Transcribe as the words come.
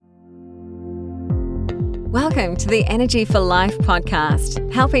Welcome to the Energy for Life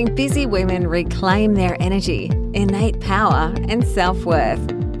podcast, helping busy women reclaim their energy, innate power, and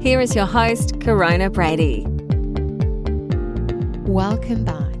self-worth. Here is your host, Corona Brady. Welcome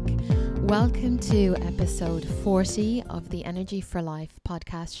back. Welcome to episode 40 of the Energy for Life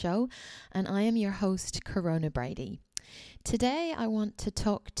podcast show, and I am your host, Corona Brady. Today, I want to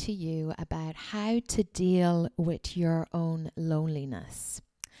talk to you about how to deal with your own loneliness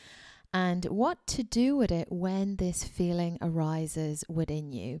and what to do with it when this feeling arises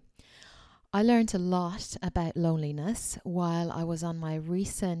within you. I learned a lot about loneliness while I was on my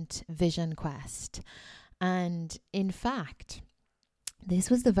recent vision quest. And in fact, this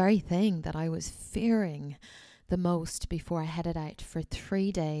was the very thing that I was fearing the most before I headed out for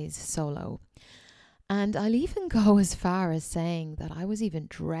 3 days solo. And I'll even go as far as saying that I was even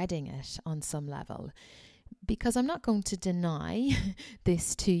dreading it on some level. Because I'm not going to deny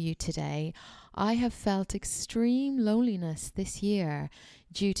this to you today, I have felt extreme loneliness this year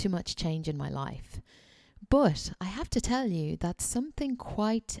due to much change in my life. But I have to tell you that something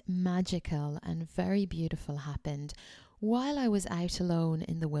quite magical and very beautiful happened while I was out alone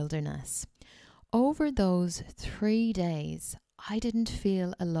in the wilderness. Over those 3 days, I didn't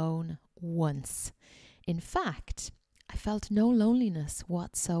feel alone once. In fact, I felt no loneliness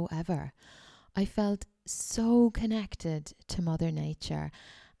whatsoever. I felt so connected to Mother Nature,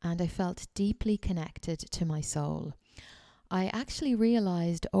 and I felt deeply connected to my soul. I actually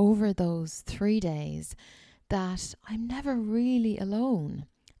realized over those 3 days that I'm never really alone,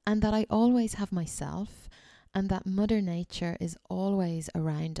 and that I always have myself, and that Mother Nature is always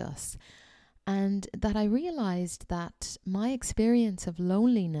around us. And that I realized that my experience of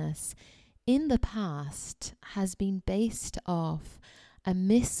loneliness in the past has been based off a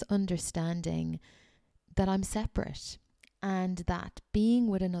misunderstanding that I'm separate, and that being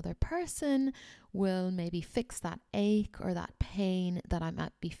with another person will maybe fix that ache or that pain that I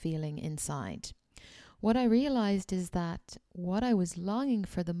might be feeling inside. What I realized is that what I was longing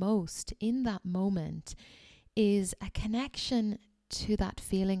for the most in that moment is a connection to that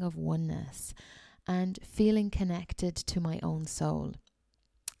feeling of oneness and feeling connected to my own soul.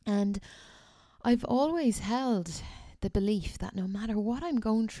 And I've always held the belief that no matter what I'm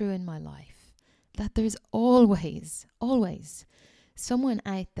going through in my life, that there's always someone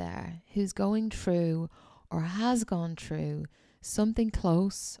out there who's going through or has gone through something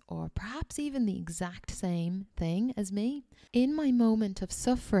close or perhaps even the exact same thing as me. In my moment of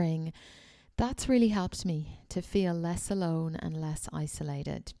suffering, that's really helped me to feel less alone and less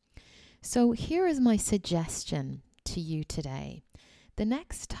isolated. So here is my suggestion to you today. The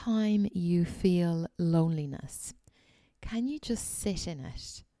next time you feel loneliness, can you just sit in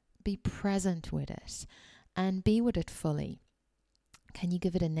it? Be present with it and be with it fully. Can you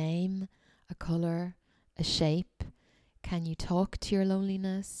give it a name, a color, a shape? Can you talk to your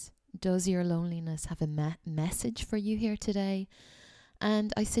loneliness? Does your loneliness have a message for you here today?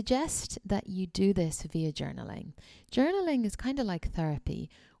 And I suggest that you do this via journaling. Journaling is kind of like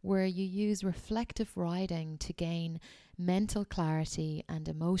therapy, where you use reflective writing to gain mental clarity and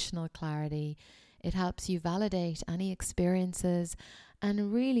emotional clarity. It helps you validate any experiences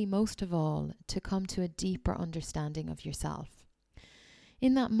and really, most of all, to come to a deeper understanding of yourself.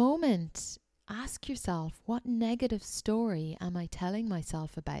 In that moment, ask yourself, what negative story am I telling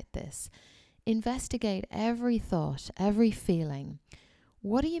myself about this? Investigate every thought, every feeling.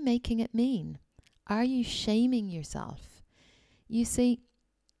 What are you making it mean? Are you shaming yourself? You see,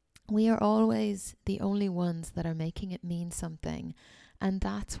 we are always the only ones that are making it mean something. And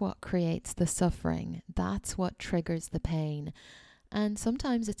that's what creates the suffering. That's what triggers the pain. And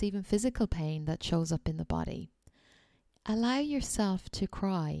sometimes it's even physical pain that shows up in the body. Allow yourself to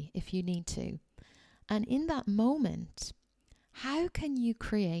cry if you need to. And in that moment, how can you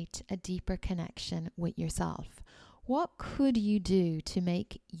create a deeper connection with yourself? What could you do to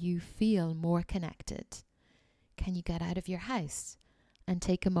make you feel more connected? Can you get out of your house and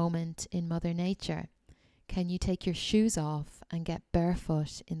take a moment in Mother Nature? Can you take your shoes off and get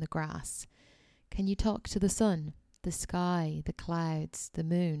barefoot in the grass? Can you talk to the sun, the sky, the clouds, the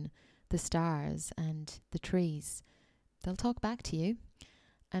moon, the stars, and the trees? They'll talk back to you.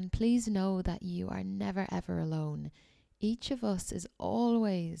 And please know that you are never ever alone. Each of us is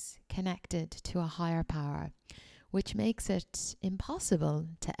always connected to a higher power, which makes it impossible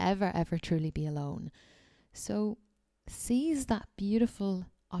to ever truly be alone. So seize that beautiful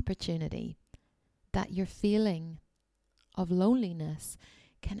opportunity that your feeling of loneliness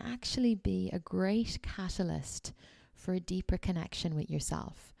can actually be a great catalyst for a deeper connection with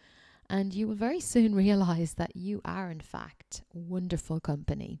yourself. And you will very soon realize that you are, in fact, wonderful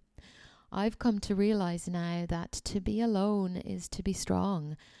company. I've come to realize now that to be alone is to be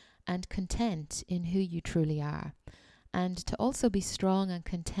strong and content in who you truly are, and to also be strong and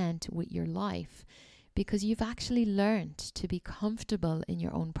content with your life, because you've actually learned to be comfortable in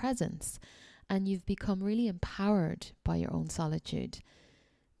your own presence and you've become really empowered by your own solitude.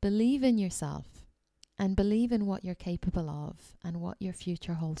 Believe in yourself and believe in what you're capable of and what your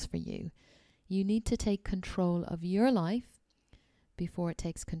future holds for you. You need to take control of your life before it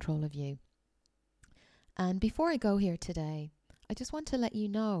takes control of you. And before I go here today, I just want to let you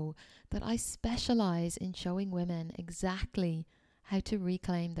know that I specialize in showing women exactly how to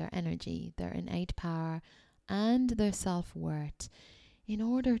reclaim their energy, their innate power, and their self-worth in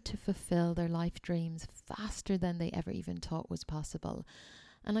order to fulfill their life dreams faster than they ever even thought was possible.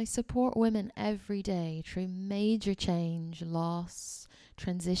 And I support women every day through major change, loss,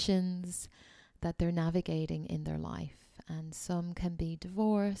 transitions that they're navigating in their life. And some can be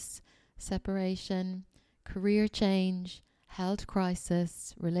divorce, separation, career change, health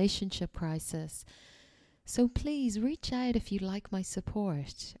crisis, relationship crisis. So please reach out if you'd like my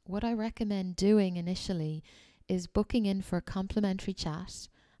support. What I recommend doing initially is booking in for a complimentary chat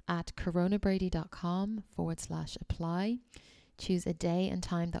at coronabrady.com/apply. Choose a day and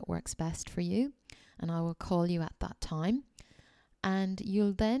time that works best for you, and I will call you at that time. And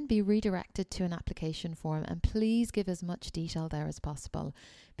you'll then be redirected to an application form, and please give as much detail there as possible,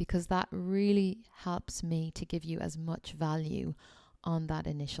 because that really helps me to give you as much value on that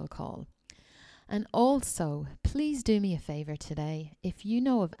initial call. And also, please do me a favor today. If you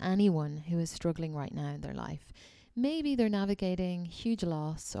know of anyone who is struggling right now in their life, maybe they're navigating huge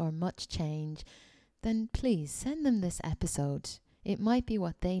loss or much change, then please send them this episode. It might be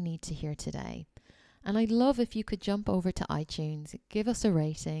what they need to hear today. And I'd love if you could jump over to iTunes, give us a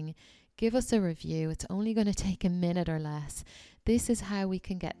rating, give us a review. It's only going to take a minute or less. This is how we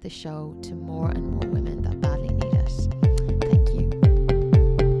can get the show to more and more women that